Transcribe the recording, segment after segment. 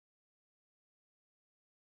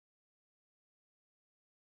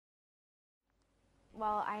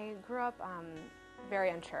Well, I grew up very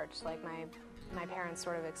unchurched. Like my parents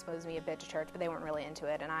sort of exposed me a bit to church, but they weren't really into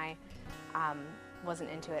it, and I wasn't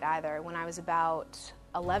into it either. When I was about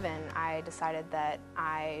 11, I decided that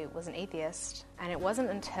I was an atheist, and it wasn't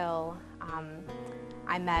until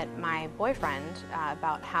I met my boyfriend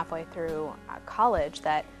about halfway through college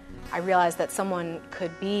that I realized that someone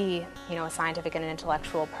could be, a scientific and an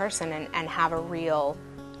intellectual person and have a real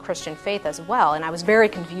Christian faith as well. And I was very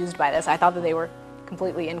confused by this. I thought that they were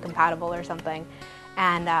completely incompatible or something.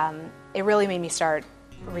 And it really made me start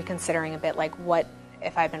reconsidering a bit, like, what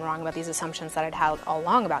if I'd been wrong about these assumptions that I'd had all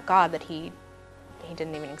along about God, that he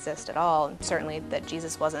didn't even exist at all. And certainly that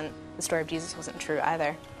the story of Jesus wasn't true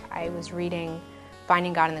either. I was reading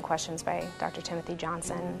Finding God in the Questions by Dr. Timothy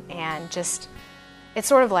Johnson, and it's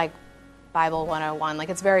sort of like Bible 101, like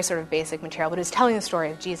it's very sort of basic material, but it's telling the story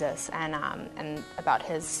of Jesus and about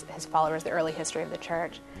his followers, the early history of the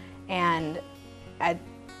church. And I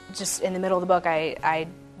just, in the middle of the book, I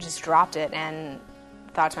just dropped it and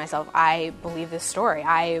thought to myself, I believe this story.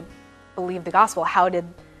 I believe the gospel. How did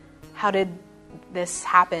this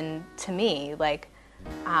happen to me? Like,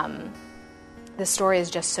 this story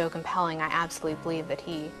is just so compelling. I absolutely believe that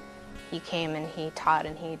he came and he taught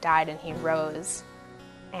and he died and he rose.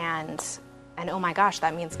 And oh my gosh,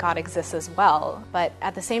 that means God exists as well. But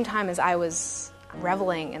at the same time as I was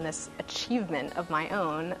reveling in this achievement of my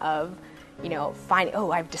own of,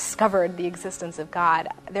 I've discovered the existence of God,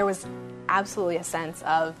 there was absolutely a sense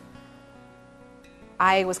of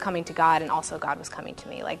I was coming to God and also God was coming to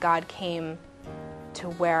me. Like, God came to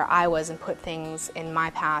where I was and put things in my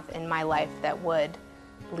path, in my life, that would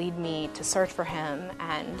lead me to search for him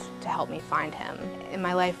and to help me find him. In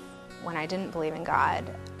my life, when I didn't believe in God,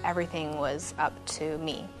 everything was up to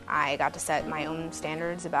me. I got to set my own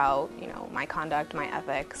standards about, my conduct, my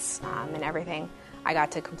ethics, and everything. I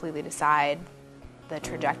got to completely decide the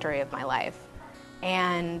trajectory of my life.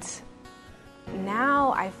 And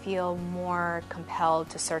now I feel more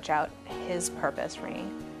compelled to search out his purpose for me.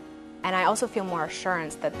 And I also feel more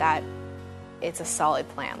assurance that it's a solid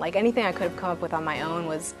plan. Like, anything I could have come up with on my own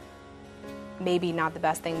was maybe not the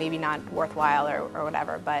best thing, maybe not worthwhile or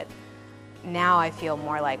whatever, but now I feel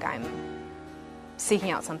more like I'm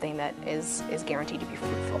seeking out something that is guaranteed to be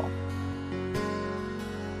fruitful.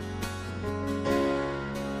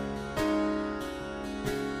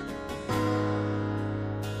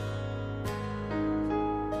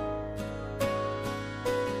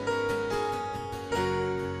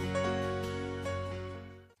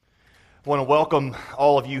 I want to welcome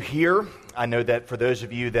all of you here. I know that for those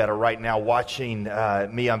of you that are right now watching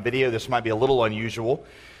me on video, this might be a little unusual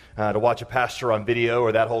to watch a pastor on video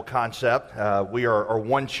or that whole concept. We are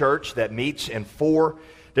one church that meets in 4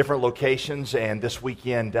 different locations, and this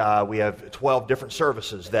weekend we have 12 different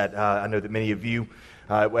services that I know that many of you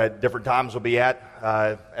at different times will be at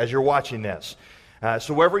as you're watching this.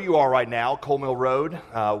 So wherever you are right now, Coal Mill Road,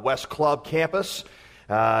 West Club Campus,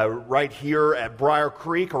 right here at Briar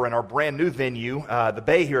Creek, or in our brand new venue, the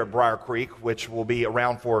Bay here at Briar Creek, which will be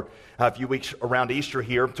around for a few weeks around Easter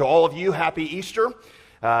here. To all of you, happy Easter.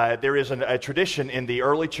 There is a tradition in the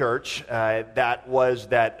early church that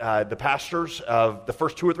the pastors of the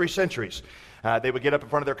first 2 or 3 centuries, they would get up in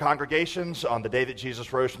front of their congregations on the day that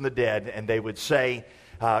Jesus rose from the dead, and they would say,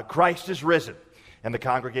 Christ is risen. And the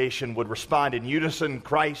congregation would respond in unison,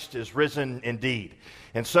 Christ is risen indeed.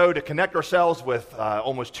 And so to connect ourselves with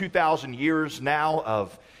almost 2,000 years now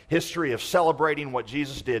of history of celebrating what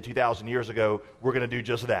Jesus did 2,000 years ago, we're going to do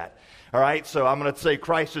just that. All right, so I'm going to say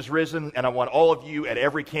Christ is risen, and I want all of you at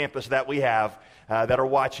every campus that we have that are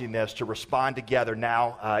watching this to respond together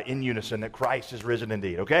now in unison that Christ is risen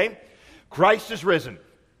indeed, okay? Christ is risen.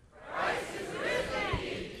 Christ is risen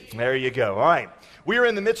indeed. There you go. All right. We are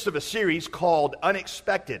in the midst of a series called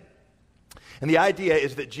Unexpected. And the idea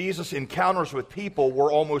is that Jesus' encounters with people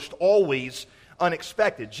were almost always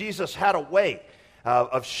unexpected. Jesus had a way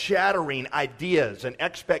of shattering ideas and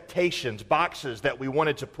expectations, boxes that we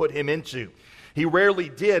wanted to put him into. He rarely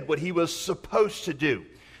did what he was supposed to do.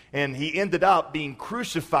 And he ended up being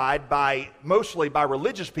crucified mostly by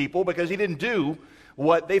religious people because he didn't do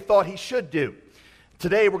what they thought he should do.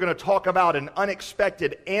 Today we're going to talk about an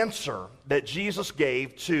unexpected answer that Jesus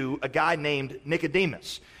gave to a guy named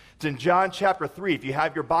Nicodemus. It's in John chapter 3. If you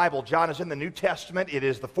have your Bible, John is in the New Testament. It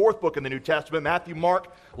is the 4th book in the New Testament, Matthew,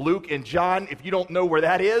 Mark, Luke, and John. If you don't know where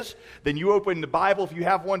that is, then you open the Bible, if you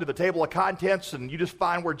have one, to the table of contents, and you just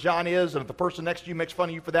find where John is, and if the person next to you makes fun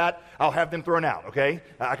of you for that, I'll have them thrown out, okay?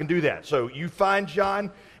 I can do that. So you find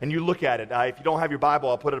John, and you look at it. If you don't have your Bible,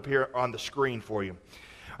 I'll put it up here on the screen for you.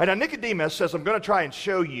 All right, now Nicodemus, as I'm going to try and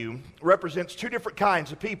show you, represents 2 different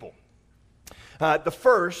kinds of people. The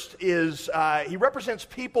first is he represents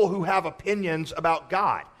people who have opinions about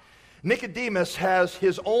God. Nicodemus has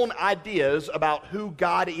his own ideas about who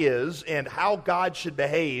God is and how God should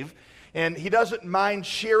behave, and he doesn't mind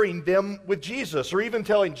sharing them with Jesus, or even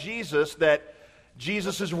telling Jesus that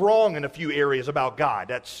Jesus is wrong in a few areas about God.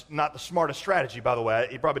 That's not the smartest strategy, by the way.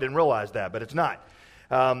 He probably didn't realize that, but it's not.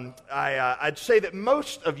 I'd say that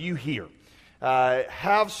most of you here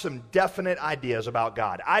have some definite ideas about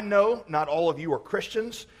God. I know not all of you are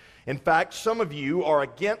Christians. In fact, some of you are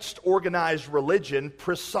against organized religion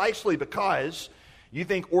precisely because you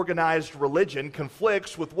think organized religion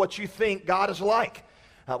conflicts with what you think God is like.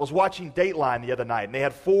 I was watching Dateline the other night, and they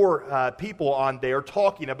had 4 people on there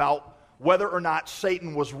talking about whether or not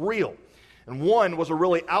Satan was real. And one was a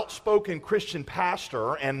really outspoken Christian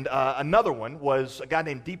pastor, and another one was a guy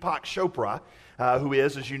named Deepak Chopra, who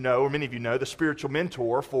is, as you know, or many of you know, the spiritual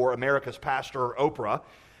mentor for America's pastor Oprah.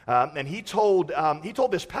 And he told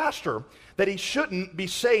this pastor that he shouldn't be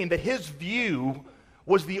saying that his view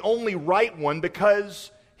was the only right one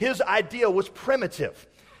because his idea was primitive.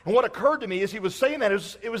 And what occurred to me as he was saying that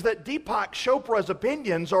it was that Deepak Chopra's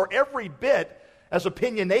opinions are every bit as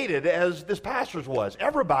opinionated as this pastor's was.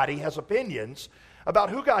 Everybody has opinions about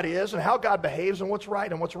who God is and how God behaves and what's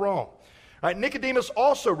right and what's wrong. Right, Nicodemus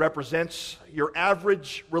also represents your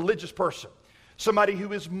average religious person, somebody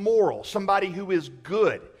who is moral, somebody who is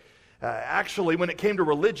good. Actually, when it came to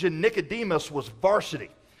religion, Nicodemus was varsity.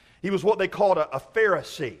 He was what they called a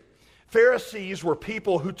Pharisee. Pharisees were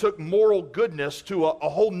people who took moral goodness to a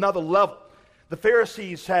whole nother level. The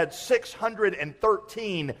Pharisees had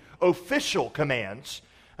 613 official commands,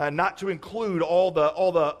 not to include all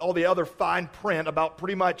the other fine print about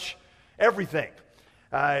pretty much everything.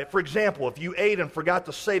 For example, if you ate and forgot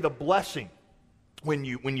to say the blessing when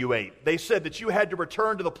you ate, they said that you had to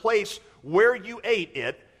return to the place where you ate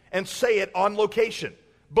it and say it on location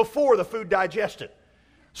before the food digested.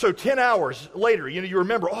 So 10 hours later, you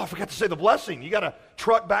remember, I forgot to say the blessing. You got to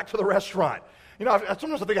truck back to the restaurant.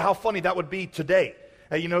 Sometimes I think of how funny that would be today.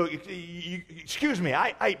 Excuse me,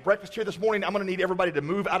 I ate breakfast here this morning. I'm going to need everybody to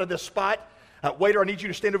move out of this spot. Waiter, I need you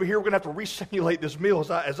to stand over here. We're going to have to resimulate this meal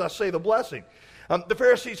as I say the blessing. The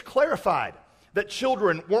Pharisees clarified that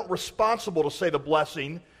children weren't responsible to say the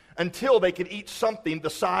blessing until they could eat something the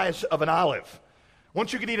size of an olive.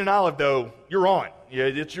 Once you can eat an olive, though, you're on.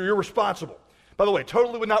 You're responsible. By the way,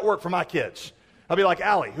 totally would not work for my kids. I'll be like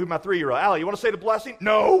Allie, who's my 3-year-old. Allie, you want to say the blessing?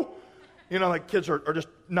 No. Kids are just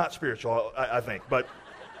not spiritual, I think. But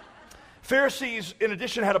Pharisees, in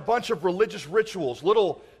addition, had a bunch of religious rituals,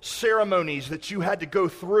 little ceremonies that you had to go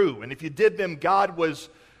through. And if you did them, God was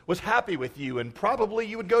happy with you, and probably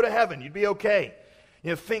you would go to heaven. You'd be okay.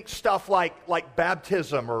 Think stuff like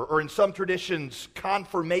baptism, or in some traditions,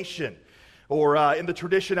 confirmation. Or in the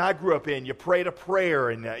tradition I grew up in, you prayed a prayer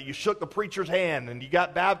and you shook the preacher's hand and you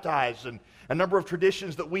got baptized, and a number of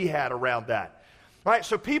traditions that we had around that. All right,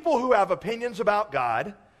 so people who have opinions about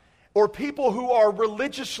God, or people who are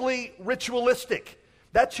religiously ritualistic,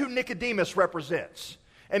 that's who Nicodemus represents.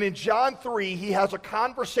 And in John 3, he has a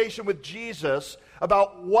conversation with Jesus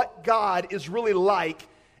about what God is really like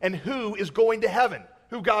and who is going to heaven,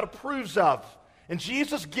 who God approves of. And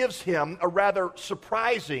Jesus gives him a rather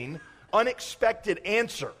surprising, unexpected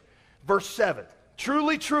answer. Verse 7,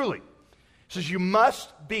 truly, truly, says you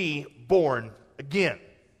must be born again.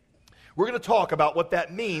 We're going to talk about what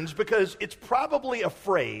that means because it's probably a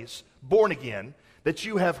phrase, born again, that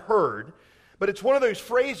you have heard, but it's one of those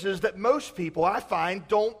phrases that most people, I find,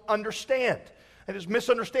 don't understand. They just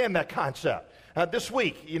misunderstand that concept. This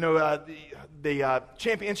week, the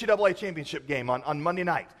NCAA championship game on Monday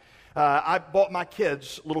night, I bought my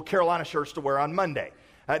kids little Carolina shirts to wear on Monday.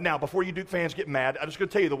 Now, before you Duke fans get mad, I'm just going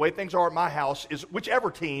to tell you the way things are at my house is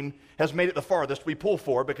whichever team has made it the farthest, we pull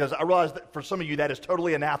for, because I realize that for some of you that is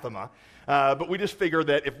totally anathema. But we just figure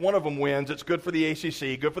that if one of them wins, it's good for the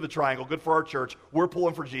ACC, good for the Triangle, good for our church. We're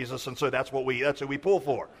pulling for Jesus, and so that's who we pull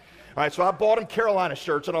for. All right, so I bought them Carolina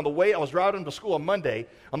shirts, and on the way, I was driving them to school on Monday.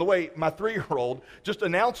 On the way, my 3-year-old just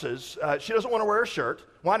announces she doesn't want to wear a shirt.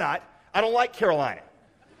 Why not? I don't like Carolina.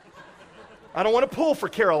 I don't want to pull for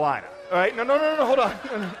Carolina. All right, no, hold on.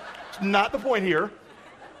 It's not the point here.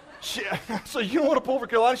 So you don't want to pull for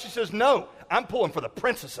Carolina? She says, no, I'm pulling for the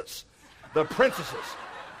princesses. The princesses.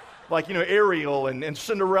 Like, Ariel and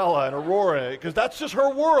Cinderella and Aurora, because that's just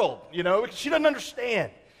her world, She doesn't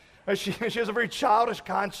understand. She has a very childish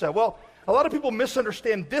concept. Well, a lot of people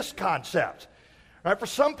misunderstand this concept. Right? For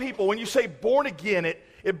some people, when you say born again,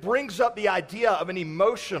 it brings up the idea of an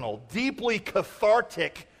emotional, deeply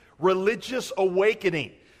cathartic, religious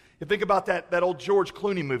awakening. You think about that old George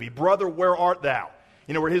Clooney movie, Brother, Where Art Thou?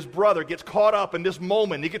 where his brother gets caught up in this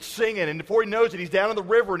moment. He gets singing, and before he knows it, he's down in the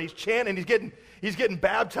river, and he's chanting, he's getting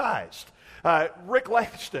baptized. Rick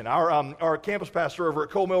Langston, our campus pastor over at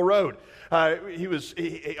Cole Mill Road,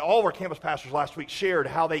 all of our campus pastors last week shared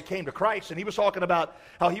how they came to Christ, and he was talking about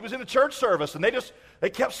how he was in a church service, and they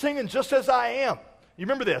kept singing "Just As I Am." You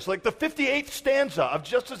remember this, like the 58th stanza of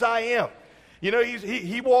 "Just As I Am."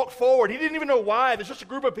 He walked forward. He didn't even know why. There's just a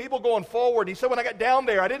group of people going forward. He said, when I got down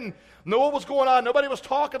there, I didn't know what was going on. Nobody was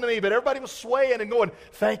talking to me, but everybody was swaying and going,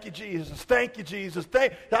 "Thank you, Jesus. Thank you, Jesus." I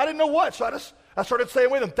didn't know what, so I started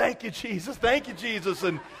saying with him, "Thank you, Jesus. Thank you, Jesus."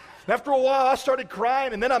 And after a while, I started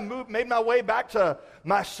crying, and then I made my way back to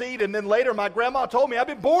my seat, and then later my grandma told me, "I've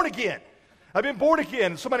been born again. I've been born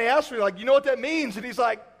again." And somebody asked me, like, "You know what that means?" And he's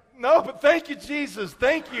like, "No, but thank you, Jesus.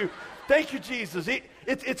 Thank you. Thank you, Jesus."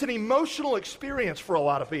 It's an emotional experience for a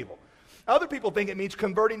lot of people. Other people think it means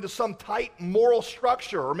converting to some tight moral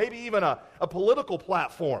structure or maybe even a political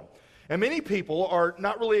platform. And many people are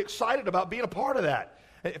not really excited about being a part of that.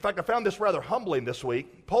 In fact, I found this rather humbling this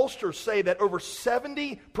week. Pollsters say that over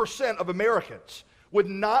 70% of Americans would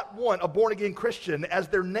not want a born-again Christian as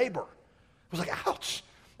their neighbor. I was like, ouch,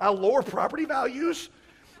 I'll lower property values?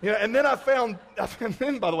 And then I found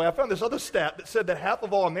this other stat that said that half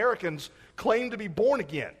of all Americans claim to be born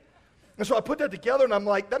again. And so I put that together, and I'm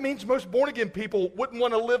like, that means most born-again people wouldn't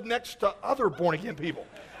want to live next to other born-again people.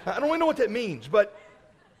 I don't really know what that means, but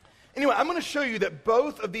anyway, I'm going to show you that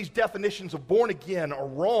both of these definitions of born again are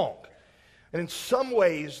wrong. And in some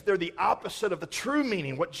ways, they're the opposite of the true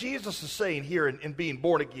meaning, what Jesus is saying here in being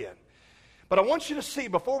born again. But I want you to see,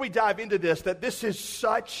 before we dive into this, that this is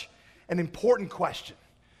such an important question.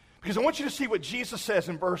 Because I want you to see what Jesus says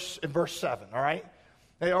in verse 7, all right?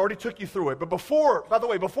 I already took you through it. But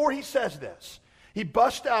before he says this, he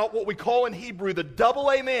busts out what we call in Hebrew the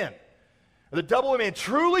double amen. The double amen,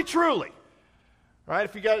 truly, truly. All right,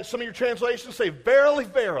 if you got some of your translations, say verily,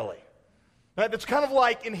 verily. Right, that's kind of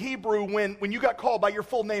like in Hebrew when you got called by your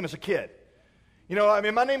full name as a kid. My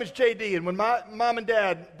name is JD, and when my mom and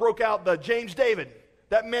dad broke out the James David,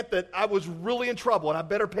 that meant that I was really in trouble and I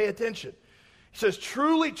better pay attention. He says,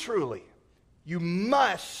 truly, truly, you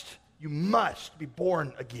must be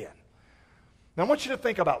born again. Now, I want you to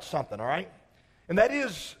think about something, all right? And that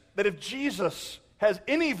is that if Jesus has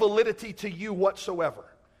any validity to you whatsoever,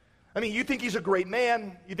 you think he's a great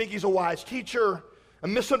man, you think he's a wise teacher, a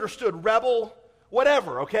misunderstood rebel,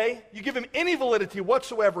 whatever, okay? You give him any validity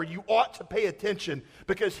whatsoever, you ought to pay attention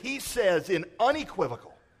because he says in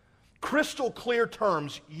unequivocal, crystal clear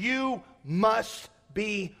terms, you must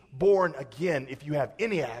be born again if you have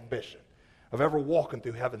any ambition of ever walking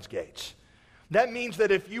through heaven's gates. That means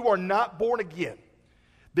that if you are not born again,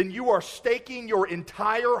 then you are staking your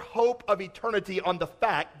entire hope of eternity on the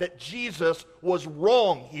fact that Jesus was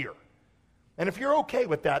wrong here. And if you're okay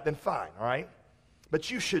with that, then fine, all right?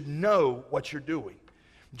 But you should know what you're doing.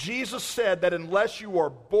 Jesus said that unless you are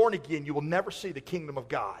born again, you will never see the kingdom of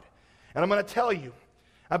God. And I'm going to tell you,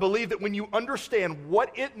 I believe that when you understand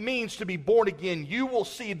what it means to be born again, you will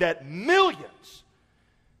see that millions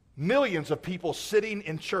of people sitting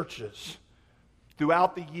in churches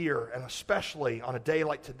throughout the year, and especially on a day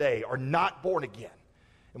like today, are not born again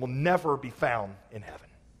and will never be found in heaven.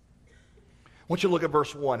 I want you to look at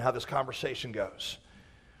verse 1, how this conversation goes.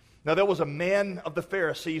 Now there was a man of the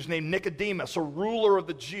Pharisees named Nicodemus, a ruler of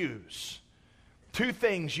the Jews. Two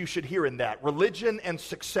things you should hear in that: religion and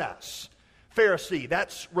success. Pharisee,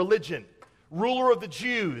 that's religion. Ruler of the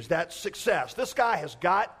Jews, that's success. This guy has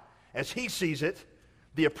got, as he sees it,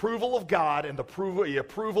 the approval of God and the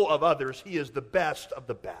approval of others. He is the best of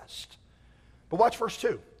the best. But watch verse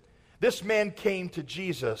 2. This man came to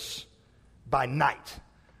Jesus by night.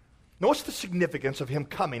 Now, what's the significance of him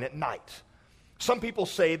coming at night? Some people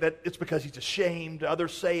say that it's because he's ashamed.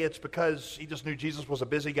 Others say it's because he just knew Jesus was a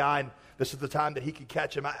busy guy and this is the time that he could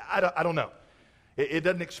catch him. I don't know. It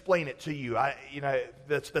doesn't explain it to you.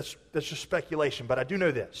 That's just speculation. But I do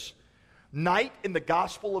know this. Night in the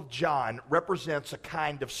Gospel of John represents a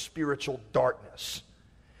kind of spiritual darkness.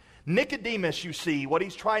 Nicodemus, you see, what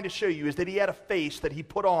he's trying to show you is that he had a face that he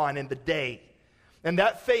put on in the day. And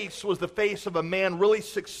that face was the face of a man really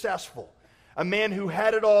successful, a man who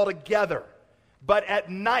had it all together. But at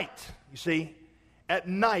night, you see, at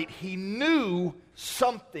night, he knew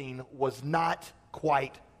something was not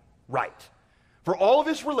quite right. For all of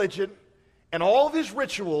his religion and all of his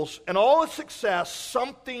rituals and all his success,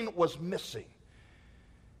 something was missing.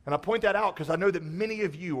 And I point that out because I know that many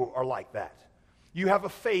of you are like that. You have a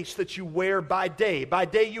face that you wear by day. By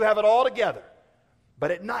day, you have it all together. But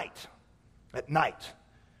at night,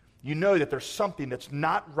 you know that there's something that's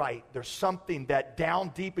not right. There's something that down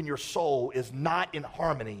deep in your soul is not in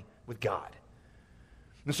harmony with God.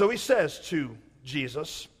 And so he says to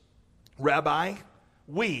Jesus, Rabbi,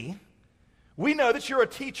 we know that you're a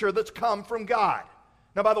teacher that's come from God.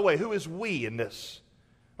 Now, by the way, who is we in this?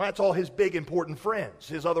 Well, that's all his big important friends,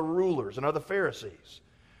 his other rulers and other Pharisees,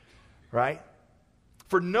 right?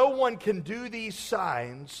 For no one can do these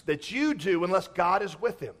signs that you do unless God is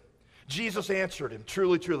with him. Jesus answered him,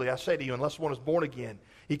 truly, truly, I say to you, unless one is born again,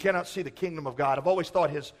 he cannot see the kingdom of God. I've always thought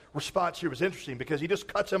his response here was interesting because he just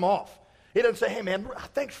cuts him off. He doesn't say, hey, man,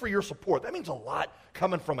 thanks for your support. That means a lot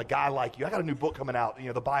coming from a guy like you. I got a new book coming out,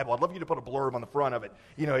 the Bible. I'd love you to put a blurb on the front of it.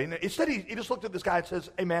 Instead, he just looked at this guy and says,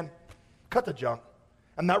 hey, man, cut the junk.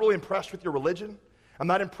 I'm not really impressed with your religion. I'm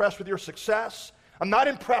not impressed with your success. I'm not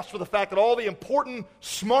impressed with the fact that all the important,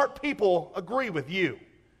 smart people agree with you.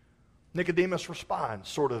 Nicodemus responds,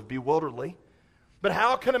 sort of bewilderedly, but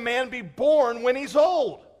how can a man be born when he's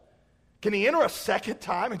old? Can he enter a second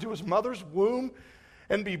time into his mother's womb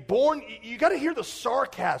and be born? You got to hear the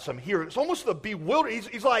sarcasm here. It's almost the bewildered.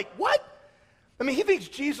 He's like, what? I mean, he thinks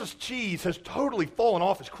Jesus' cheese has totally fallen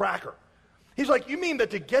off his cracker. He's like, you mean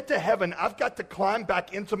that to get to heaven, I've got to climb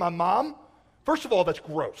back into my mom? First of all, that's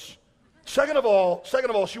gross. Second of all,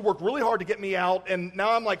 she worked really hard to get me out, and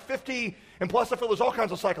now I'm like 50, and plus I feel there's all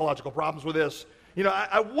kinds of psychological problems with this.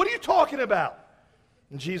 What are you talking about?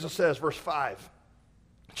 And Jesus says, verse 5,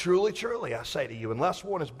 truly, truly, I say to you, unless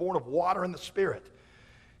one is born of water and the Spirit,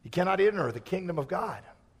 he cannot enter the kingdom of God.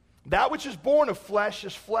 That which is born of flesh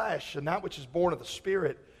is flesh, and that which is born of the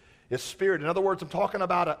Spirit is spirit. In other words, I'm talking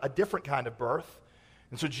about a different kind of birth.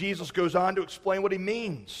 And so Jesus goes on to explain what he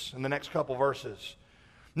means in the next couple verses.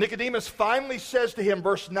 Nicodemus finally says to him,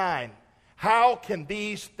 verse 9, how can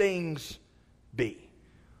these things be?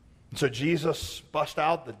 And so Jesus bust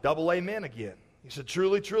out the double amen again. He said,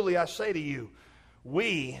 truly, truly, I say to you,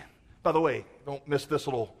 by the way, don't miss this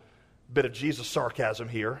little bit of Jesus sarcasm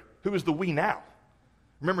here. Who is the we now?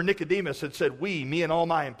 Remember, Nicodemus had said, me and all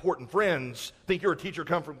my important friends, think you're a teacher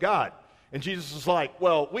come from God. And Jesus is like,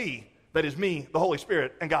 well, that is me, the Holy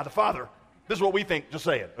Spirit, and God the Father. This is what we think, just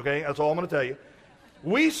say it, okay? That's all I'm going to tell you.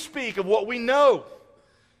 We speak of what we know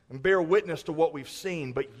and bear witness to what we've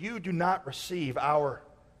seen, but you do not receive our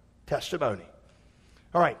testimony.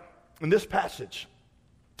 All right, in this passage,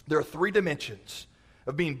 there are 3 dimensions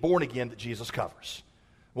of being born again that Jesus covers.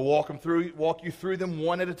 We'll walk you through them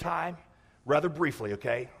one at a time, rather briefly,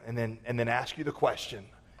 okay? And then ask you the question,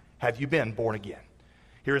 have you been born again?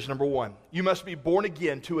 Here's number 1. You must be born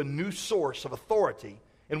again to a new source of authority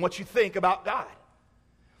in what you think about God.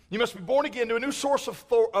 You must be born again to a new source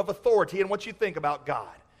of authority in what you think about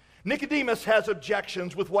God. Nicodemus has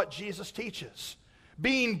objections with what Jesus teaches.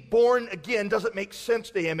 Being born again doesn't make sense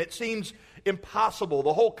to him. It seems impossible.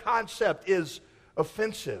 The whole concept is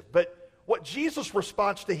offensive. But what Jesus'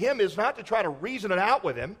 response to him is not to try to reason it out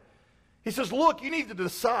with him. He says, look, you need to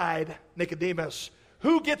decide, Nicodemus,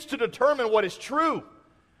 who gets to determine what is true?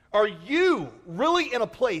 Are you really in a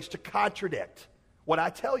place to contradict what I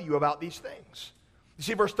tell you about these things? You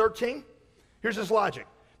see verse 13? Here's his logic.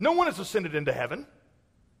 No one has ascended into heaven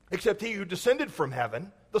except he who descended from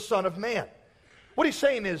heaven, the Son of Man. What he's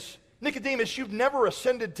saying is, Nicodemus, you've never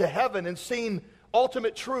ascended to heaven and seen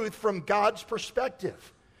ultimate truth from God's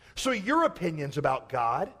perspective. So your opinions about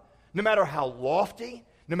God, no matter how lofty,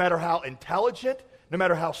 no matter how intelligent, no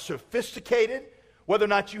matter how sophisticated, whether or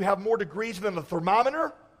not you have more degrees than a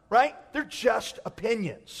thermometer, right? They're just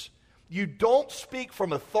opinions. You don't speak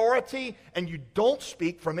from authority, and you don't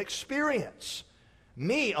speak from experience.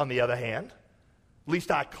 Me, on the other hand, at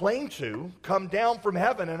least I claim to, come down from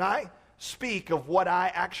heaven, and I speak of what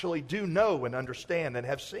I actually do know and understand and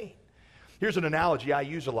have seen. Here's an analogy I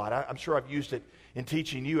use a lot. I'm sure I've used it in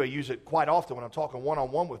teaching you. I use it quite often when I'm talking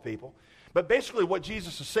one-on-one with people. But basically what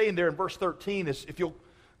Jesus is saying there in verse 13 is, if you'll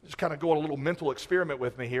just kind of go on a little mental experiment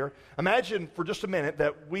with me here. Imagine for just a minute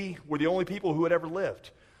that we were the only people who had ever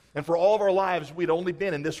lived. And for all of our lives, we'd only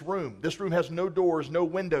been in this room. This room has no doors, no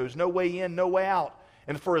windows, no way in, no way out.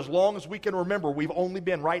 And for as long as we can remember, we've only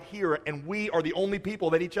been right here, and we are the only people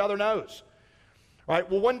that each other knows. All right,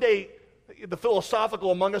 well, one day, the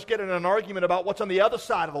philosophical among us get in an argument about what's on the other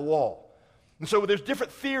side of the wall. And so there's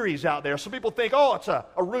different theories out there. Some people think, it's a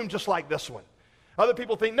room just like this one. Other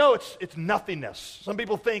people think, no, it's nothingness. Some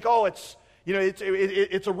people think, it's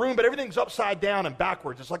a room, but everything's upside down and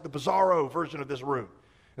backwards. It's like the bizarro version of this room.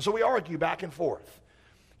 And so we argue back and forth.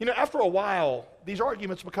 After a while, these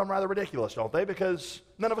arguments become rather ridiculous, don't they? Because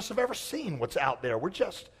none of us have ever seen what's out there. We're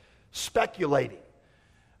just speculating.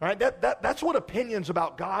 All right, that's what opinions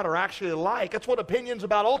about God are actually like. That's what opinions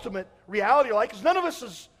about ultimate reality are like, because none of us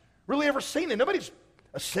has really ever seen it. Nobody's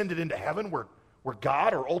ascended into heaven where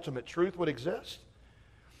God or ultimate truth would exist.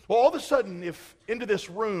 Well, all of a sudden, if into this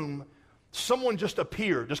room, someone just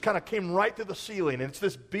appeared, just kind of came right through the ceiling, and it's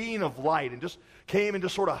this beam of light, and just came and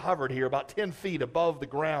just sort of hovered here about 10 feet above the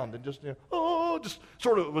ground, and just, just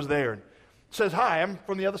sort of was there, and says, "Hi, I'm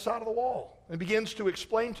from the other side of the wall," and begins to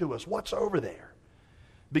explain to us what's over there.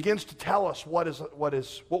 Begins to tell us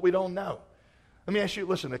what we don't know. Let me ask you,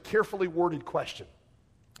 listen, a carefully worded question.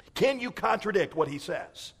 Can you contradict what he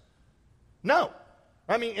says? No.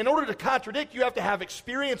 I mean, in order to contradict, you have to have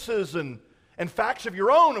experiences and facts of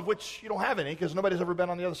your own, of which you don't have any, because nobody's ever been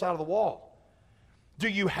on the other side of the wall. Do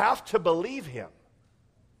you have to believe him?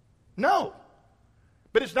 No.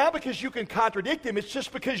 But it's not because you can contradict him, it's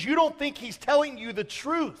just because you don't think he's telling you the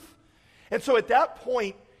truth. And so at that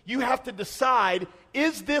point, you have to decide,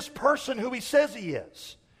 is this person who he says he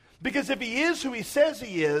is? Because if he is who he says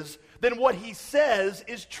he is, then what he says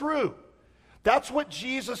is true. That's what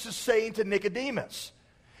Jesus is saying to Nicodemus.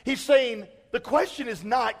 He's saying, the question is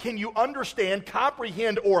not, can you understand,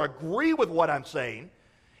 comprehend, or agree with what I'm saying?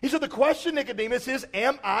 He said, the question, Nicodemus, is,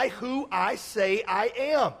 am I who I say I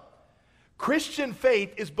am? Christian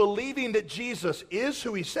faith is believing that Jesus is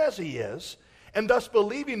who he says he is, and thus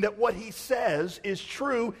believing that what he says is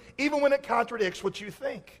true, even when it contradicts what you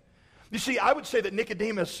think. You see, I would say that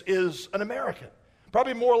Nicodemus is an American,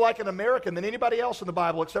 probably more like an American than anybody else in the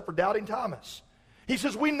Bible except for Doubting Thomas. He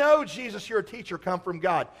says, we know, Jesus, you're a teacher come from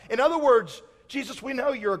God. In other words, Jesus, we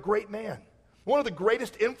know you're a great man, one of the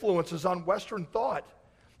greatest influences on Western thought.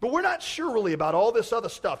 But we're not sure really about all this other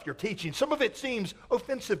stuff you're teaching. Some of it seems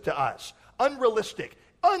offensive to us, unrealistic,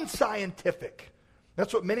 unscientific.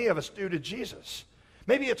 That's what many of us do to Jesus.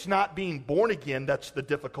 Maybe it's not being born again that's the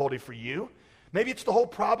difficulty for you. Maybe it's the whole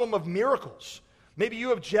problem of miracles. Maybe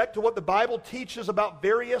you object to what the Bible teaches about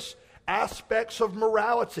various aspects of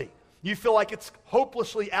morality. You feel like it's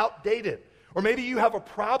hopelessly outdated. Or maybe you have a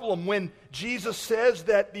problem when Jesus says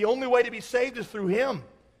that the only way to be saved is through him.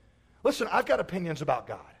 Listen, I've got opinions about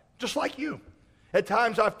God, just like you. At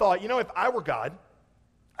times I've thought, if I were God,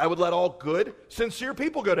 I would let all good, sincere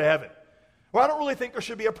people go to heaven. Well, I don't really think there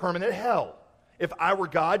should be a permanent hell. If I were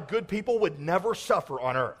God, good people would never suffer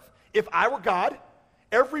on earth. If I were God,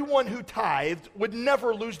 everyone who tithed would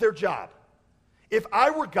never lose their job. If I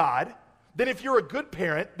were God, then if you're a good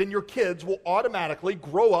parent, then your kids will automatically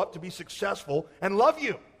grow up to be successful and love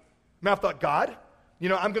you. I thought, God, I'm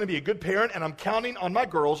going to be a good parent, and I'm counting on my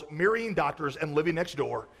girls marrying doctors and living next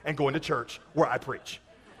door and going to church where I preach,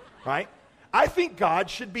 right? I think God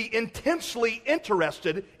should be intensely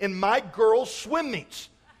interested in my girls' swim meets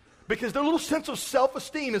because their little sense of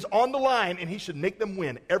self-esteem is on the line, and he should make them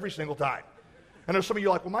win every single time. I know some of you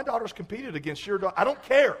are like, well, my daughter's competed against your daughter. I don't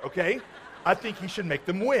care, okay? I think he should make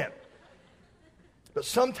them win. But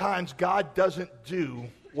sometimes God doesn't do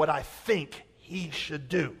what I think he should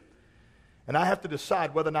do. And I have to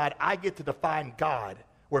decide whether or not I get to define God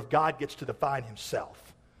or if God gets to define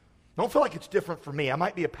himself. I don't feel like it's different for me. I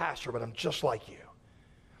might be a pastor, but I'm just like you.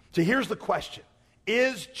 So here's the question.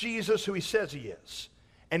 Is Jesus who he says he is?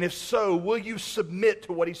 And if so, will you submit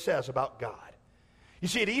to what he says about God? You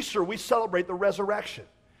see, at Easter, we celebrate the resurrection,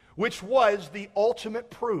 which was the ultimate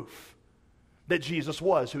proof that Jesus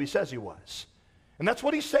was who he says he was. And that's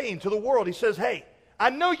what he's saying to the world. He says, hey, I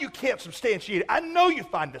know you can't substantiate it. I know you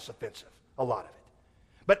find this offensive, a lot of it.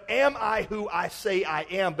 But am I who I say I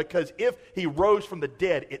am? Because if he rose from the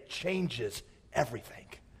dead, it changes everything.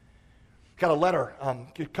 Got a letter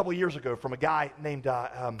a couple of years ago from a guy named,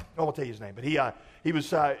 I won't tell you his name, but he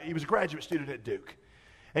was a graduate student at Duke.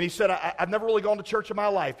 And he said, I've never really gone to church in my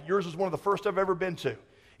life. Yours is one of the first I've ever been to.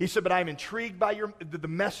 He said, but I'm intrigued by the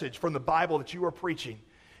message from the Bible that you are preaching.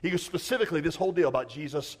 He goes, specifically, this whole deal about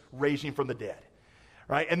Jesus raising from the dead.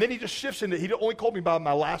 Right? And then he just shifts into, he only called me by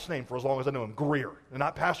my last name for as long as I know him, Greer. And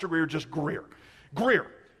not Pastor Greer, just Greer. Greer,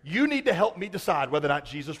 you need to help me decide whether or not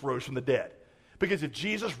Jesus rose from the dead. Because if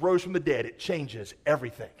Jesus rose from the dead, it changes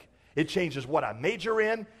everything. It changes what I major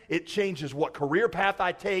in. It changes what career path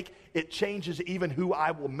I take. It changes even who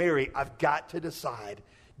I will marry. I've got to decide,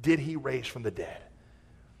 did he raise from the dead?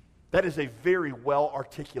 That is a very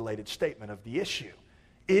well-articulated statement of the issue.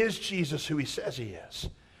 Is Jesus who he says he is?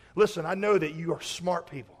 Listen, I know that you are smart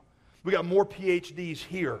people. We got more PhDs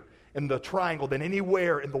here in the Triangle than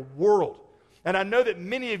anywhere in the world. And I know that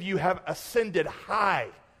many of you have ascended high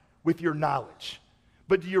with your knowledge.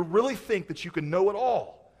 But do you really think that you can know it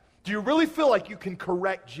all? Do you really feel like you can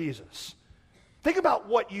correct Jesus? Think about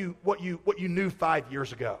what you knew 5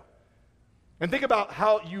 years ago. And think about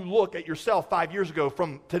how you look at yourself 5 years ago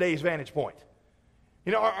from today's vantage point.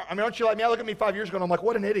 Aren't you like me? I look at me 5 years ago and I'm like,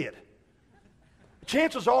 what an idiot.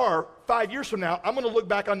 Chances are, 5 years from now, I'm going to look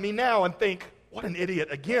back on me now and think, what an idiot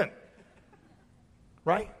again.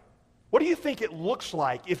 Right? What do you think it looks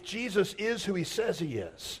like if Jesus is who he says he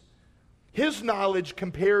is? His knowledge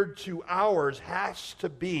compared to ours has to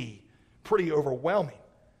be pretty overwhelming.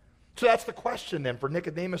 So that's the question then for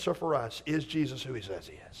Nicodemus or for us. Is Jesus who he says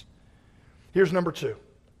he is? Here's number 2.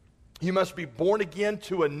 You must be born again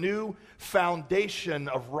to a new foundation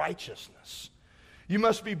of righteousness. You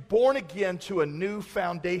must be born again to a new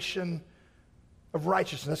foundation of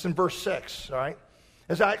righteousness. That's in verse 6, all right?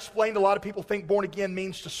 As I explained, a lot of people think born again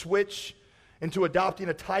means to switch into adopting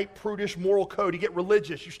a tight, prudish moral code. You get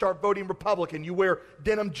religious, you start voting Republican, you wear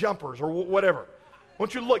denim jumpers or whatever. I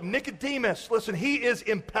want you to look, Nicodemus, listen, he is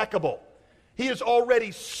impeccable. He is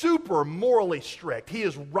already super morally strict. He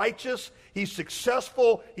is righteous, he's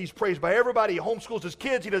successful, he's praised by everybody, he homeschools his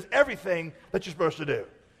kids, he does everything that you're supposed to do.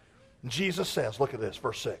 And Jesus says, look at this,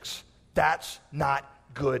 verse 6, that's not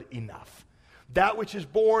good enough. That which is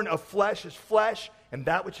born of flesh is flesh, and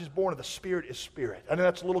that which is born of the Spirit is spirit. I know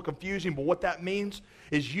that's a little confusing, but what that means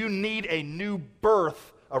is you need a new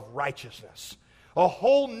birth of righteousness, a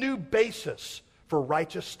whole new basis for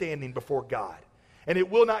righteous standing before God. And it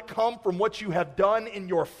will not come from what you have done in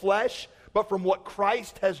your flesh, but from what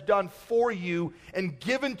Christ has done for you and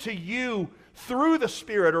given to you through the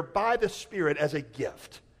Spirit or by the Spirit as a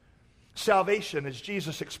gift. Salvation, as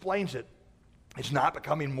Jesus explains it, is not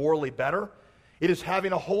becoming morally better. It is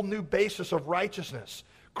having a whole new basis of righteousness.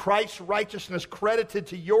 Christ's righteousness credited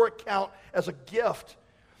to your account as a gift.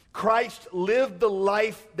 Christ lived the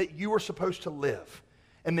life that you were supposed to live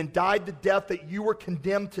and then died the death that you were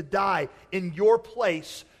condemned to die in your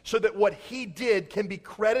place so that what he did can be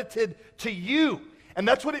credited to you. And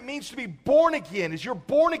that's what it means to be born again, is you're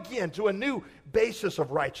born again to a new basis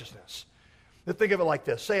of righteousness. Now think of it like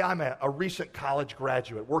this. Say I'm a recent college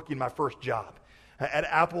graduate working my first job at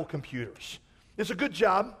Apple Computers. It's a good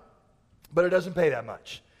job, but it doesn't pay that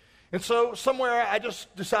much. And so somewhere I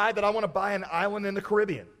just decide that I want to buy an island in the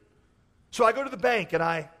Caribbean. So I go to the bank and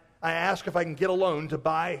I ask if I can get a loan to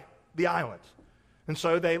buy the island. And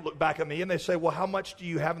so they look back at me and they say, well, how much do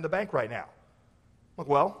you have in the bank right now? I'm like,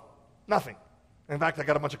 well, nothing. In fact, I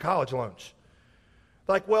got a bunch of college loans.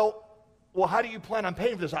 They're like, well, how do you plan on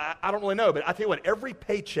paying for this? I don't really know, but I tell you what, every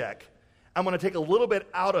paycheck, I'm going to take a little bit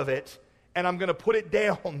out of it and I'm going to put it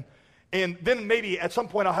down. And then maybe at some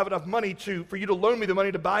point I'll have enough money for you to loan me the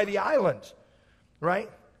money to buy the island, right?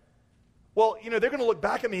 Well, they're going to look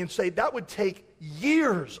back at me and say, that would take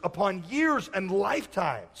years upon years and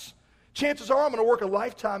lifetimes. Chances are I'm going to work a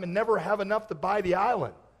lifetime and never have enough to buy the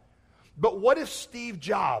island. But what if Steve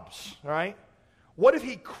Jobs, all right? What if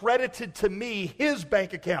he credited to me his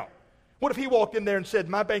bank account? What if he walked in there and said,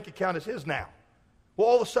 my bank account is his now? Well,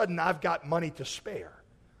 all of a sudden I've got money to spare.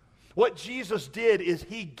 What Jesus did is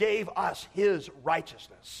he gave us his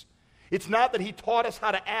righteousness. It's not that he taught us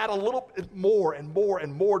how to add a little bit more and more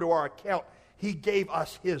and more to our account. He gave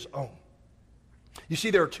us his own. You see,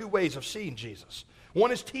 there are two ways of seeing Jesus.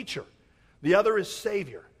 One is teacher. The other is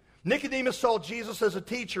Savior. Nicodemus saw Jesus as a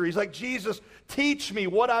teacher. He's like, Jesus, teach me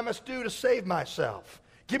what I must do to save myself.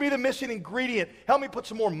 Give me the missing ingredient. Help me put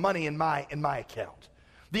some more money in my account.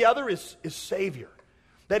 The other is Savior.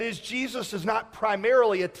 That is, Jesus is not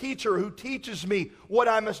primarily a teacher who teaches me what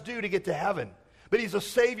I must do to get to heaven. But he's a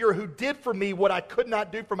Savior who did for me what I could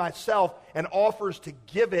not do for myself and offers to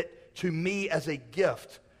give it to me as a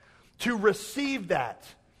gift. To receive that,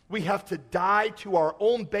 we have to die to our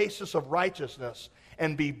own basis of righteousness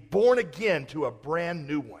and be born again to a brand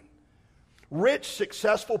new one. Rich,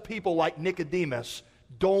 successful people like Nicodemus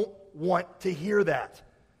don't want to hear that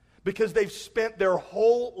because they've spent their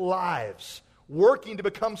whole lives working to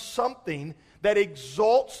become something that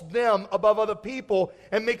exalts them above other people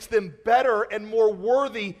and makes them better and more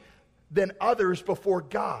worthy than others before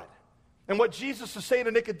God. And what Jesus is saying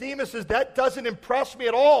to Nicodemus is that doesn't impress me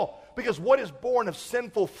at all, because what is born of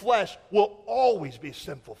sinful flesh will always be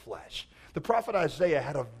sinful flesh. The prophet Isaiah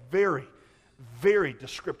had a very, very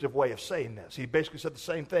descriptive way of saying this. He basically said the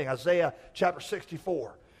same thing. Isaiah chapter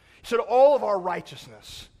 64. He said, all of our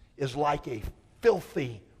righteousness is like a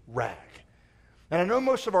filthy rag. And I know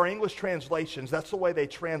most of our English translations, that's the way they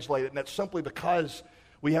translate it, and that's simply because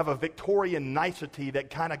we have a Victorian nicety that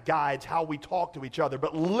kind of guides how we talk to each other.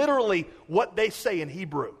 But literally what they say in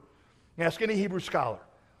Hebrew, ask any Hebrew scholar,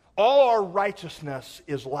 all our righteousness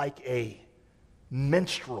is like a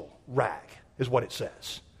menstrual rag, is what it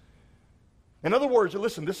says. In other words,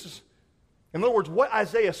 listen, what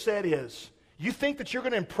Isaiah said is, you think that you're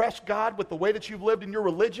going to impress God with the way that you've lived in your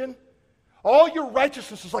religion? All your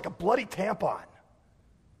righteousness is like a bloody tampon.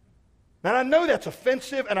 And I know that's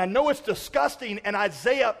offensive, and I know it's disgusting, and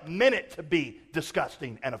Isaiah meant it to be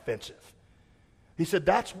disgusting and offensive. He said,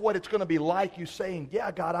 that's what it's going to be like, you saying,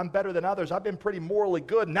 yeah, God, I'm better than others. I've been pretty morally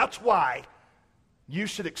good, and that's why you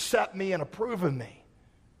should accept me and approve of me.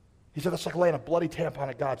 He said, that's like laying a bloody tampon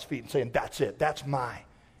at God's feet and saying, that's it. That's my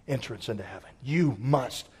entrance into heaven. You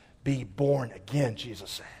must be born again,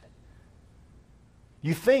 Jesus said.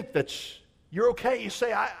 You think that you're okay. You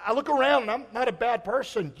say, I look around and I'm not a bad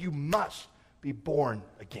person. You must be born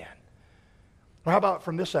again. Or how about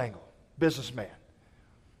from this angle, businessman?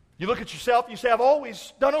 You look at yourself, you say, I've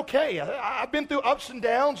always done okay. I've been through ups and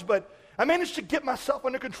downs, but I managed to get myself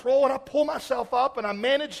under control, and I pull myself up, and I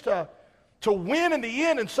managed to win in the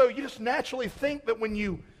end. And so you just naturally think that when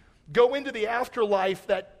you go into the afterlife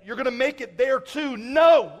that you're going to make it there too.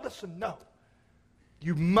 No, listen, no.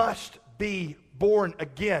 You must be born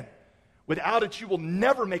again. Without it, you will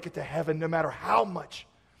never make it to heaven, no matter how much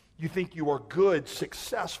you think you are good,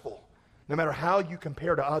 successful, no matter how you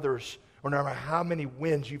compare to others, or no matter how many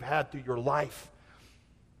wins you've had through your life.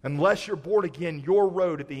 Unless you're born again, your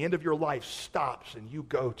road at the end of your life stops and you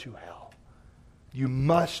go to hell. You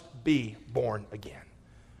must be born again.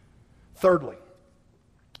 Thirdly,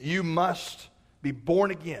 you must be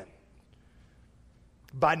born again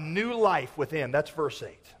by new life within. That's verse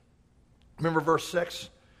 8. Remember verse 6?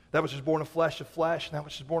 That which is born of flesh, and that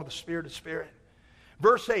which is born of the Spirit, of spirit.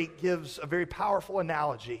 Verse 8 gives a very powerful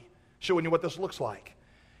analogy showing you what this looks like.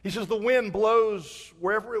 He says, the wind blows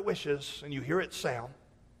wherever it wishes, and you hear its sound,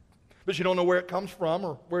 but you don't know where it comes from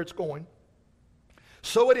or where it's going.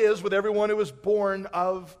 So it is with everyone who is born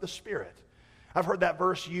of the Spirit. I've heard that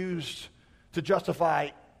verse used to justify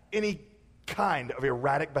any kind of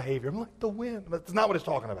erratic behavior. I'm like the wind. That's not what it's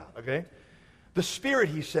talking about, okay? The Spirit,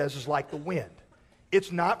 he says, is like the wind.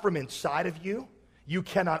 It's not from inside of you. You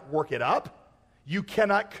cannot work it up. You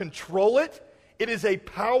cannot control it. It is a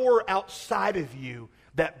power outside of you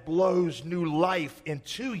that blows new life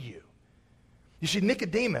into you. You see,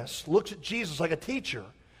 Nicodemus looks at Jesus like a teacher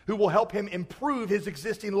who will help him improve his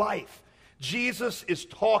existing life. Jesus is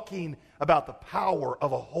talking about the power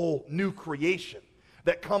of a whole new creation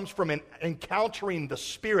that comes from encountering the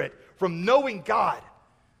Spirit, from knowing God.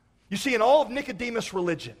 You see, in all of Nicodemus'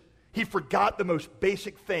 religion, he forgot the most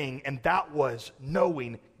basic thing, and that was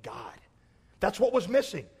knowing God. That's what was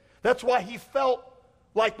missing. That's why he felt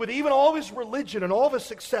like with even all of his religion and all of his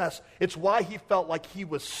success, it's why he felt like he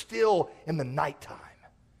was still in the nighttime.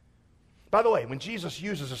 By the way, when Jesus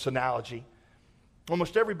uses this analogy,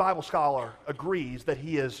 almost every Bible scholar agrees that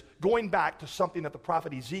he is going back to something that the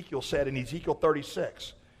prophet Ezekiel said in Ezekiel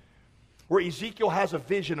 36, where Ezekiel has a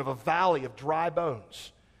vision of a valley of dry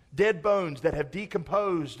bones, dead bones that have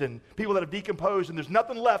decomposed, and people that have decomposed, and there's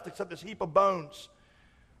nothing left except this heap of bones.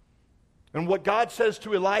 And what God says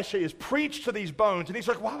to Elisha is, preach to these bones. And he's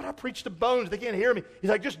like, why would I preach to bones? They can't hear me. He's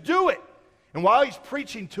like, just do it. And while he's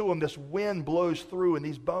preaching to them, this wind blows through, and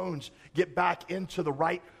these bones get back into the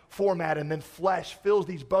right format, and then flesh fills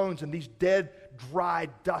these bones, and these dead, dry,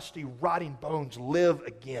 dusty, rotting bones live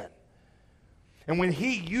again. And when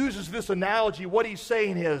he uses this analogy, what he's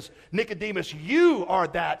saying is, Nicodemus, you are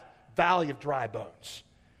that valley of dry bones.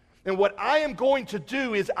 And what I am going to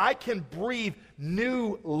do is I can breathe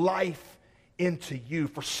new life into you.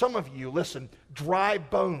 For some of you, listen, dry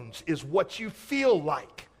bones is what you feel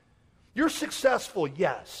like. You're successful,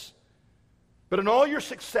 yes. But in all your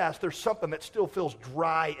success, there's something that still feels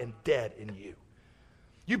dry and dead in you.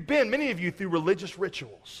 You've been, many of you, through religious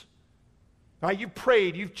rituals. Right? You've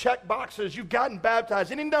prayed, you've checked boxes, you've gotten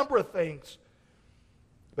baptized, any number of things.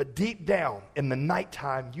 But deep down, in the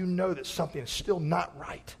nighttime, you know that something is still not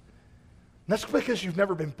right. And that's because you've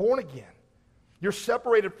never been born again. You're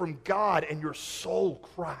separated from God, and your soul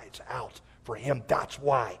cries out for Him. That's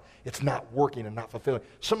why it's not working and not fulfilling.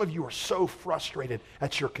 Some of you are so frustrated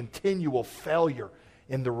at your continual failure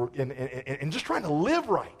in just trying to live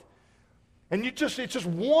right. And it's just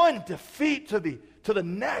one defeat to the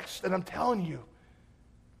next. And I'm telling you,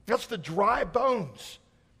 that's the dry bones.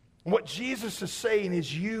 And what Jesus is saying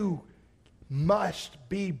is, you must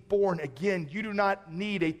be born again. You do not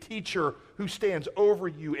need a teacher who stands over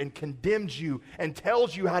you and condemns you and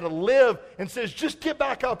tells you how to live and says, just get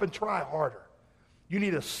back up and try harder. You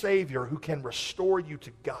need a Savior who can restore you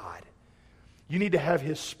to God. You need to have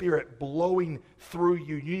His Spirit blowing through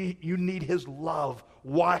you. You need His love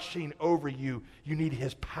washing over you. You need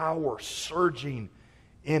His power surging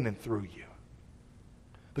in and through you.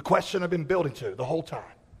 The question I've been building to the whole time,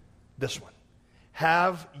 this one.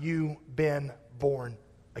 Have you been born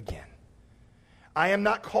again? I am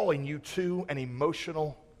not calling you to an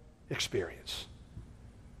emotional experience.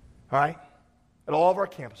 All right? At all of our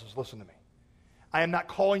campuses, listen to me. I am not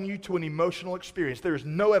calling you to an emotional experience. There is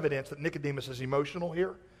no evidence that Nicodemus is emotional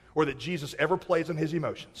here or that Jesus ever plays on his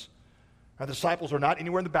emotions. Our disciples are not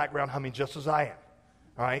anywhere in the background humming just as I am.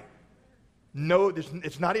 All right? No,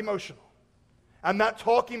 it's not emotional. I'm not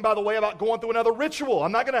talking, by the way, about going through another ritual.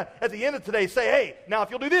 I'm not going to, at the end of today, say, hey, now if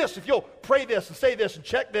you'll do this, if you'll pray this and say this and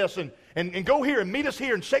check this and go here and meet us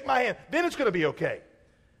here and shake my hand, then it's going to be okay.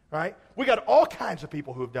 All right? We got all kinds of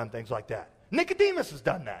people who have done things like that. Nicodemus has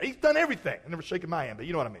done that. He's done everything. I've never shaken my hand, but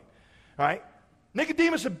you know what I mean. All right?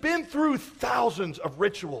 Nicodemus had been through thousands of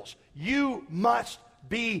rituals. You must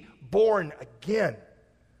be born again.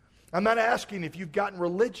 I'm not asking if you've gotten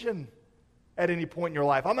religion at any point in your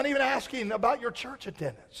life. I'm not even asking about your church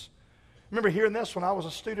attendance. I remember hearing this when I was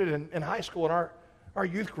a student in high school in our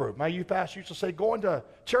youth group. My youth pastor used to say, going to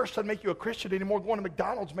church doesn't make you a Christian anymore. Going to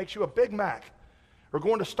McDonald's makes you a Big Mac. Or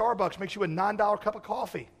going to Starbucks makes you a $9 cup of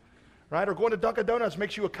coffee. Right? Or going to Dunkin' Donuts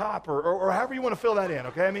makes you a cop, or however you want to fill that in,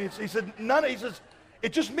 okay? I mean, he says,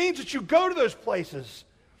 it just means that you go to those places.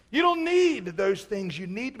 You don't need those things. You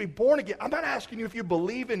need to be born again. I'm not asking you if you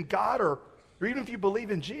believe in God or even if you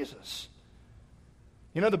believe in Jesus.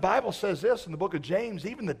 You know, the Bible says this in the book of James,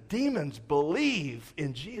 even the demons believe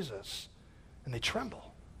in Jesus, and they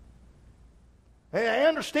tremble. And I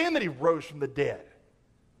understand that he rose from the dead.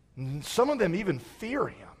 And some of them even fear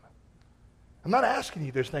him. I'm not asking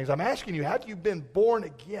you those things. I'm asking you, have you been born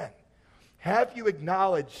again? Have you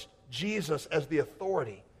acknowledged Jesus as the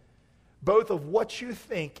authority, both of what you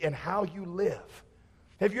think and how you live?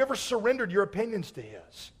 Have you ever surrendered your opinions to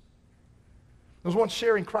his? I was once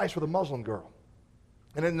sharing Christ with a Muslim girl.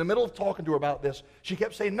 And in the middle of talking to her about this, she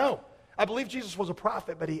kept saying, no, I believe Jesus was a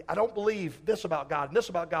prophet, but I don't believe this about God and this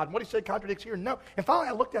about God. And what he said contradicts here. No. And finally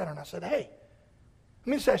I looked at her and I said, hey, let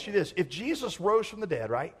me just ask you this. If Jesus rose from the dead,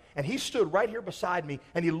 right, and he stood right here beside me,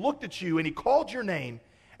 and he looked at you, and he called your name,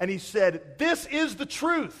 and he said, this is the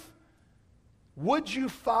truth, would you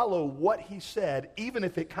follow what he said, even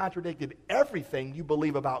if it contradicted everything you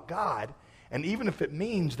believe about God, and even if it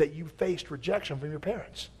means that you faced rejection from your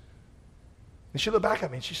parents? And she looked back at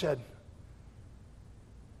me, and she said,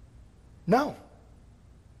 no.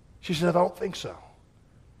 She said, I don't think so.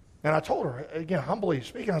 And I told her, again, humbly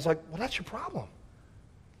speaking, I was like, well, that's your problem.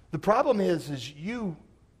 The problem is you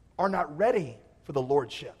are not ready for the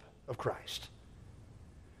lordship of Christ.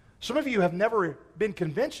 Some of you have never been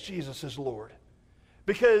convinced Jesus is Lord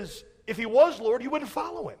because if he was Lord, you wouldn't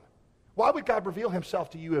follow him. Why would God reveal himself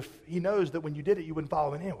to you if he knows that when you did it, you wouldn't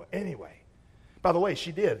follow him anyway? By the way,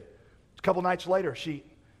 she did. A couple nights later, she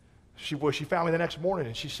found me the next morning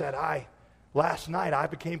and she said, last night I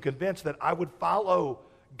became convinced that I would follow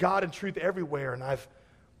God in truth everywhere, and I've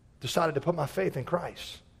decided to put my faith in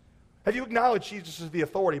Christ. Have you acknowledged Jesus as the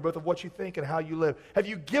authority, both of what you think and how you live? Have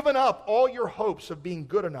you given up all your hopes of being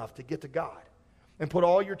good enough to get to God and put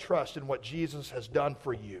all your trust in what Jesus has done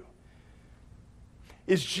for you?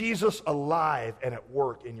 Is Jesus alive and at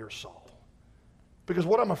work in your soul? Because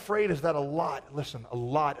what I'm afraid is that a lot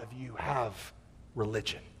of you have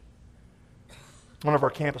religion. One of our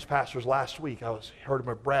campus pastors last week, I heard him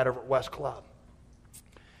with Brad over at West Club.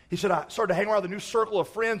 He said, I started to hang around with a new circle of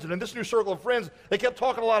friends, and in this new circle of friends, they kept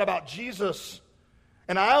talking a lot about Jesus,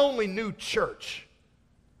 and I only knew church.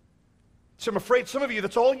 So I'm afraid some of you,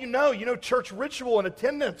 that's all you know. You know church ritual and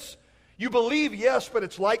attendance. You believe, yes, but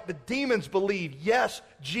it's like the demons believe. Yes,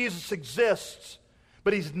 Jesus exists,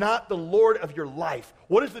 but he's not the Lord of your life.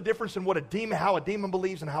 What is the difference in how a demon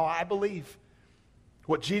believes and how I believe?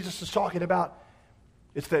 What Jesus is talking about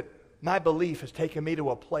is that my belief has taken me to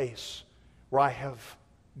a place where I have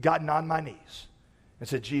gotten on my knees and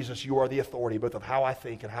said, Jesus, you are the authority both of how I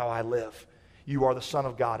think and how I live. You are the Son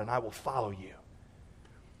of God, and I will follow you.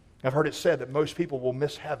 I've heard it said that most people will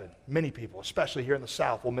miss heaven. Many people, especially here in the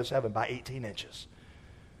South, will miss heaven by 18 inches.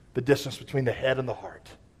 The distance between the head and the heart.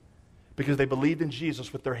 Because they believed in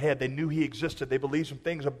Jesus with their head. They knew he existed. They believed some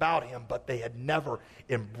things about him, but they had never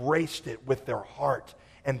embraced it with their heart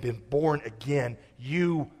and been born again.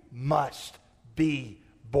 You must be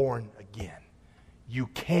born again. You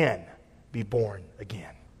can be born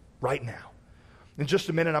again right now. In just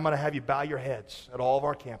a minute, I'm going to have you bow your heads at all of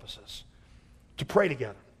our campuses to pray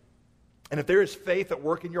together. And if there is faith at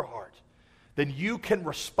work in your heart, then you can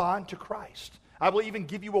respond to Christ. I will even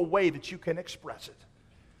give you a way that you can express it.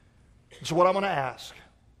 And so what I'm going to ask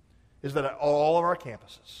is that at all of our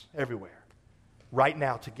campuses, everywhere, right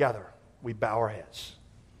now, together, we bow our heads.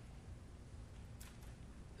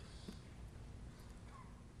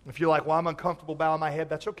 If you're like, well, I'm uncomfortable bowing my head,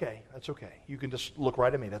 that's okay. That's okay. You can just look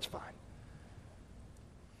right at me. That's fine.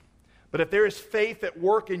 But if there is faith at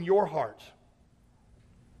work in your heart,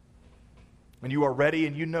 and you are ready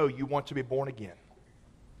and you know you want to be born again,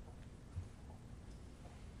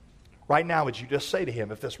 right now, would you just say to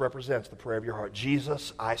him, if this represents the prayer of your heart,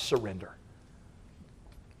 Jesus, I surrender.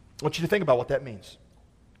 I want you to think about what that means.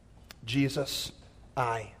 Jesus,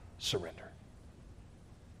 I surrender.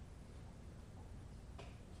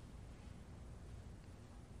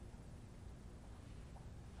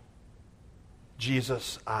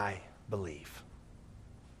 Jesus, I believe.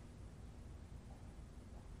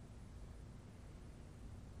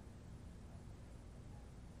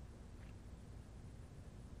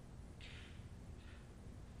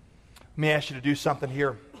 Let me ask you to do something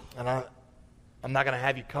here, and I'm not going to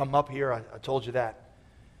have you come up here. I told you that.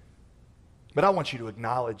 But I want you to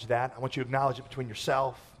acknowledge that. I want you to acknowledge it between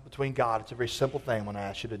yourself, between God. It's a very simple thing I'm going to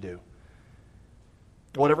ask you to do.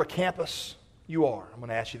 Whatever campus you are, I'm going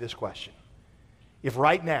to ask you this question. If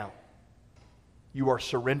right now you are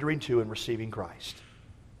surrendering to and receiving Christ,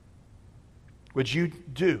 would you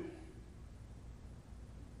do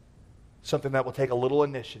something that will take a little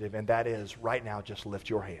initiative, and that is right now just lift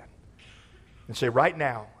your hand and say, right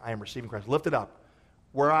now I am receiving Christ. Lift it up.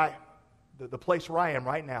 The place where I am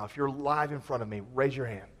right now, if you're live in front of me, raise your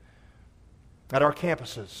hand. At our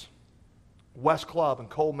campuses, West Club and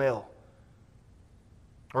Cole Mill,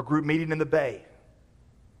 our group meeting in the Bay,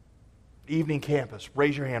 evening campus,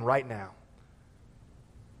 raise your hand right now.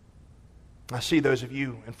 I see those of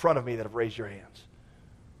you in front of me that have raised your hands.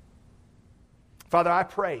 Father, I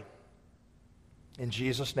pray in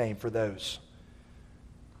Jesus' name for those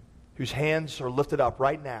whose hands are lifted up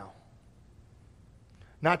right now,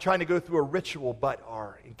 not trying to go through a ritual, but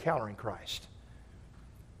are encountering Christ.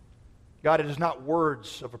 God, it is not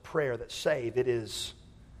words of a prayer that save. It is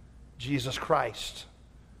Jesus Christ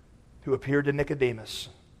who appeared to Nicodemus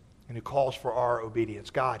and who calls for our obedience.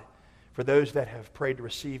 God, for those that have prayed to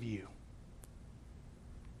receive you,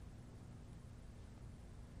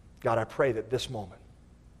 God, I pray that this moment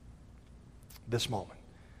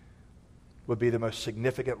would be the most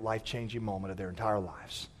significant, life-changing moment of their entire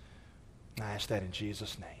lives. And I ask that in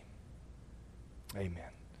Jesus' name. Amen.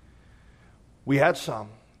 We had some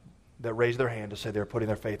that raised their hand to say they're putting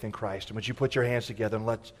their faith in Christ. And would you put your hands together and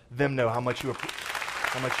let them know how much you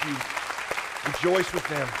rejoice with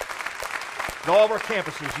them. At all of our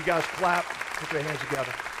campuses, you guys clap, put your hands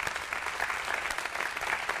together.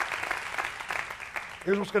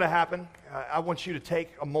 Here's what's going to happen. I want you to take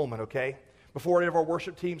a moment, okay? Before any of our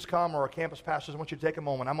worship teams come or our campus pastors, I want you to take a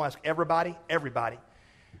moment. I'm going to ask everybody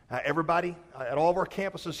at all of our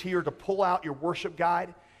campuses here to pull out your worship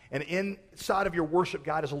guide. And inside of your worship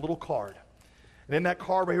guide is a little card. And in that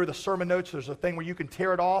card right here, the sermon notes, there's a thing where you can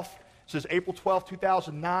tear it off. It says April 12,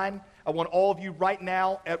 2009. I want all of you right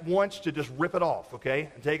now at once to just rip it off, okay?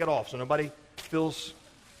 And take it off so nobody feels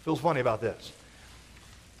funny about this.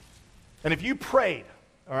 And if you prayed,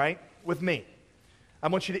 all right, with me, I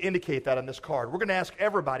want you to indicate that on this card. We're going to ask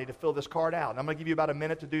everybody to fill this card out. And I'm going to give you about a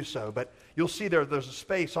minute to do so. But you'll see there's a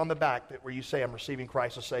space on the back where you say, I'm receiving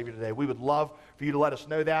Christ as Savior today. We would love for you to let us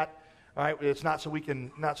know that. All right, it's not so we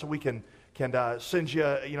can send you,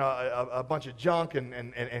 a bunch of junk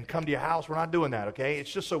and come to your house. We're not doing that, okay?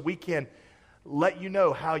 It's just so we can let you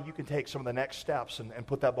know how you can take some of the next steps and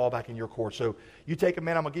put that ball back in your court. So you take a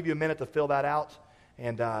minute. I'm going to give you a minute to fill that out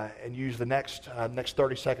and use the next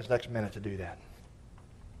 30 seconds, next minute to do that.